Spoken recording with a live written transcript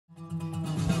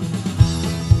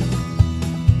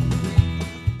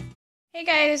Hey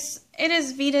guys, it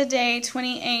is Veda Day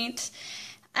 28,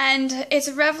 and it's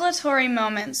revelatory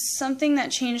moments, something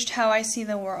that changed how I see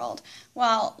the world.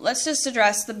 Well, let's just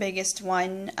address the biggest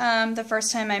one. The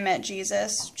first time I met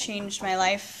Jesus changed my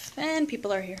life, and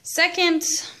people are here. Second,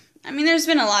 there's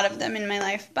been a lot of them in my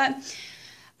life, but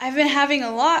I've been having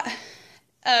a lot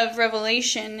of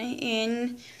revelation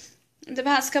in the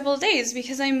past couple of days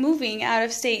because I'm moving out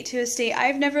of state to a state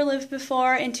I've never lived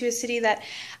before, into a city that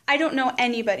I don't know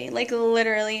anybody. Like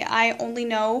literally, I only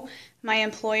know my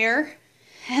employer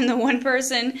and the one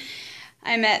person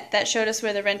I met that showed us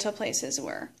where the rental places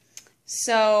were.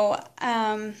 So,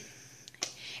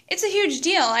 it's a huge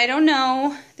deal. I don't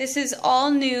know. This is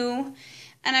all new,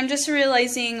 and I'm just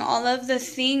realizing all of the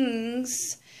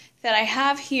things that I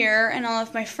have here and all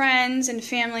of my friends and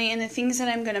family and the things that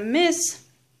I'm going to miss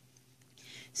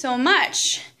so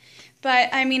much. But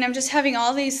I'm just having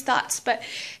all these thoughts. But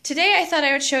today I thought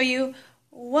I would show you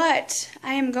what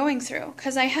I am going through,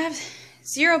 because I have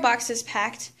 0 boxes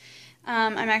packed.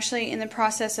 I'm actually in the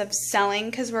process of selling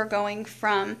because we're going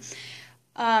from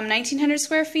 1,900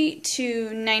 square feet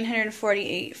to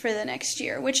 948 for the next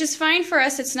year, which is fine for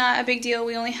us. It's not a big deal.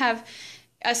 We only have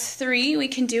us 3. We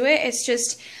can do it.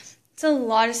 It's a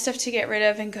lot of stuff to get rid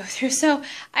of and go through. So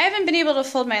I haven't been able to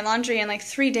fold my laundry in like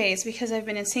 3 days because I've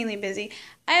been insanely busy.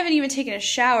 I haven't even taken a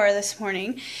shower this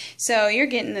morning. So you're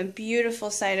getting the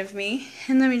beautiful side of me.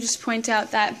 And let me just point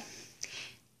out that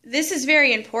this is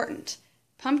very important.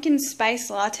 Pumpkin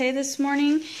spice latte this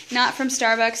morning, not from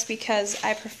Starbucks because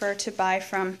I prefer to buy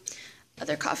from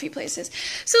other coffee places.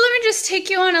 So let me just take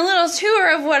you on a little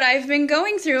tour of what I've been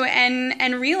going through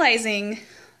and realizing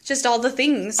just all the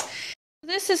things.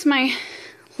 This is my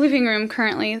living room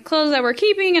currently. Clothes that we're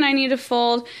keeping and I need to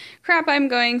fold. Crap I'm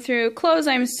going through. Clothes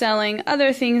I'm selling.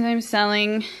 Other things I'm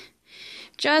selling.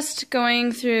 Just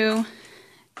going through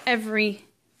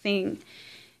everything.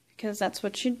 Because that's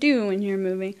what you do when you're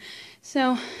moving.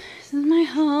 So, this is my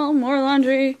hall. More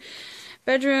laundry.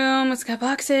 Bedroom. It's got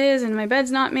boxes and my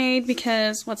bed's not made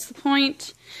because what's the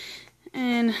point?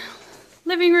 And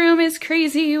living room is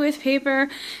crazy with paper.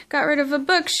 Got rid of a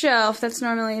bookshelf that's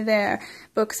normally there.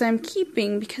 Books I'm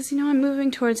keeping because, I'm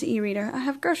moving towards e-reader. I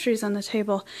have groceries on the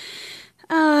table.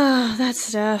 Oh, that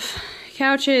stuff.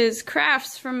 Couches,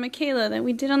 crafts from Michaela that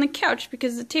we did on the couch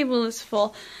because the table is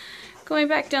full. Going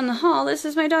back down the hall, this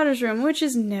is my daughter's room, which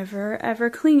is never, ever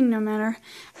clean, no matter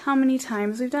how many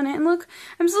times we've done it. And look,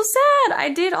 I'm so sad. I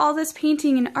did all this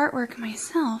painting and artwork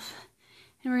myself.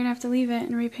 And we're going to have to leave it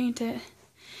and repaint it.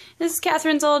 This is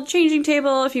Catherine's old changing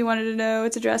table, if you wanted to know.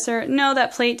 It's a dresser. No,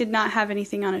 that plate did not have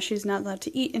anything on it. She's not allowed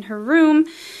to eat in her room.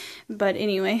 But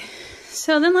anyway,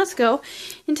 so then let's go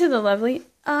into the lovely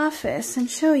office and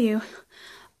show you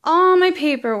all my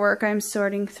paperwork I'm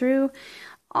sorting through,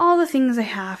 all the things I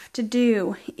have to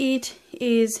do. It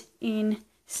is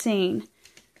insane.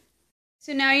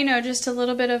 So now you know just a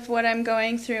little bit of what I'm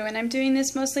going through, and I'm doing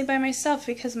this mostly by myself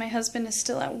because my husband is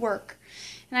still at work.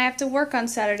 And I have to work on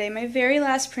Saturday. My very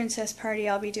last princess party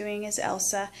I'll be doing is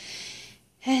Elsa.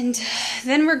 And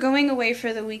then we're going away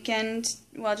for the weekend,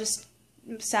 well, just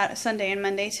Sunday and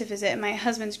Monday, to visit my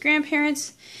husband's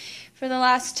grandparents for the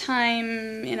last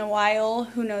time in a while.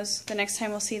 Who knows the next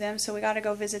time we'll see them, so we gotta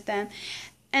go visit them.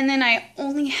 And then I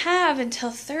only have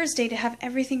until Thursday to have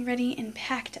everything ready and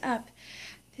packed up.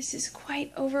 This is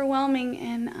quite overwhelming,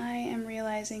 and I am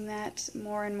realizing that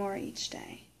more and more each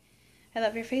day. I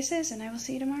love your faces, and I will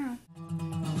see you tomorrow.